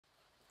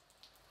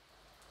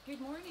Good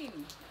morning.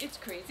 It's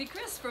Crazy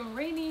Chris from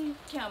Rainy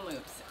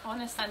Kamloops on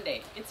a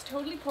Sunday. It's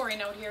totally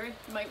pouring out here.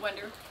 You might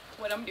wonder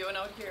what I'm doing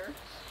out here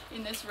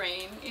in this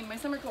rain in my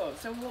summer clothes.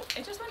 So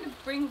I just wanted to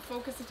bring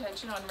focus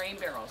attention on rain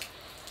barrels.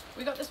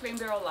 We got this rain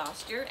barrel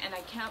last year and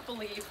I can't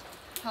believe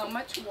how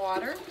much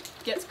water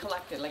gets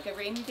collected. Like a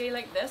rainy day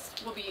like this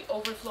will be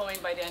overflowing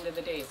by the end of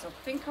the day. So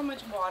think how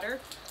much water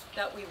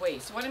that we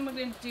waste. So what I'm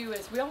going to do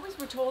is, we always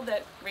were told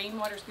that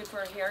rainwater is good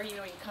for our hair. You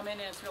know, you come in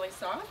and it's really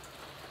soft.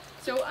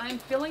 So I'm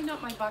filling up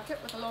my bucket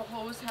with a little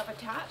hose have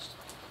attached,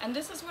 and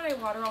this is what I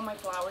water all my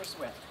flowers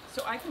with.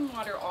 So I can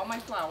water all my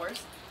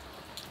flowers,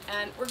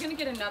 and we're gonna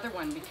get another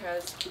one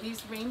because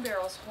these rain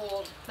barrels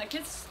hold, like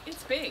it's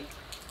big,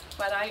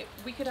 but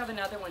we could have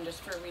another one just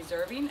for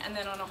reserving. And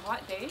then on a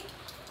hot day,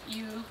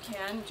 you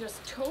can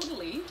just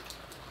totally,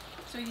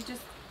 so you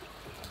just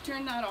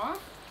turn that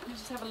off, you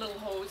just have a little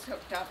hose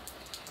hooked up.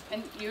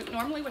 And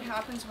normally what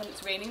happens when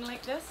it's raining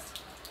like this,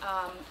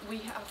 we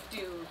have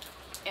to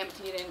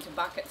empty it into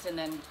buckets and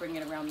then bring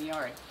it around the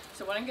yard.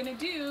 So what I'm going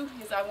to do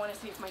is I want to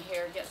see if my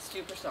hair gets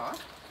super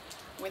soft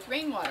with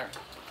rainwater.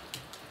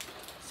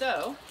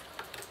 So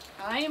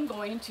I'm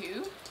going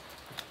to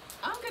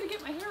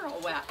get my hair all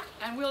wet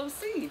and we'll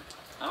see.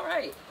 All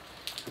right.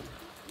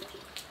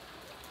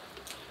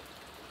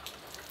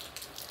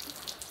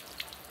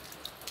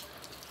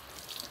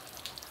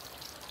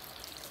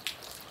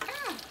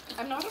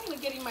 I'm not only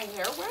getting my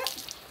hair wet,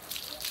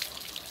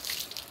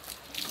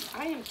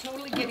 I am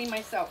totally getting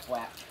myself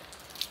wet.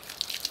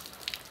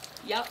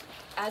 Yep,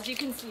 as you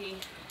can see,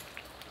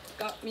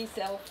 got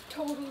myself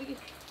totally.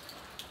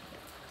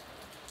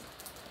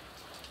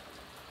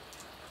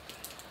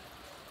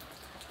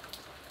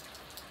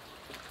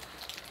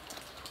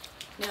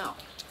 Now,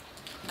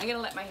 I'm gonna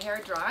let my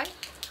hair dry.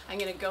 I'm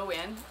gonna go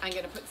in, I'm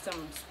gonna put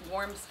some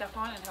warm stuff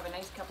on and have a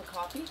nice cup of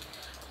coffee.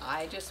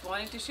 I just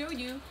wanted to show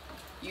you,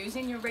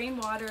 using your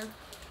rainwater,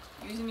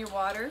 using your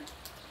water,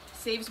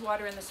 saves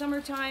water in the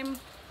summertime.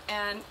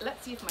 And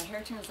let's see if my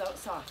hair turns out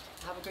soft.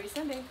 Have a great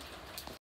Sunday.